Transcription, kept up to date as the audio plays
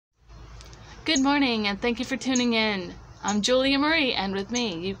Good morning and thank you for tuning in. I'm Julia Marie, and with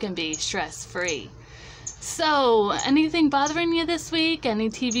me you can be stress-free. So, anything bothering you this week?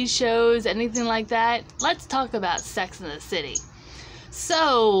 Any TV shows, anything like that? Let's talk about Sex and the City.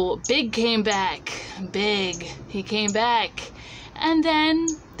 So, Big came back. Big. He came back. And then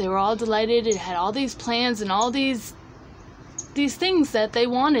they were all delighted. It had all these plans and all these things that they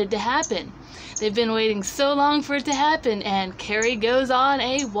wanted to happen. They've been waiting so long for it to happen, and Carrie goes on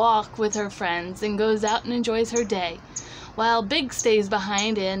a walk with her friends and goes out and enjoys her day, while Big stays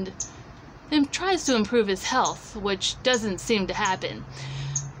behind and tries to improve his health, which doesn't seem to happen.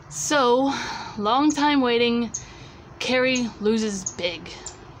 So, long time waiting, Carrie loses Big.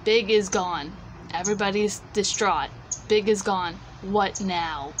 Big is gone. Everybody's distraught. Big is gone. What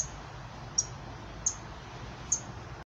now?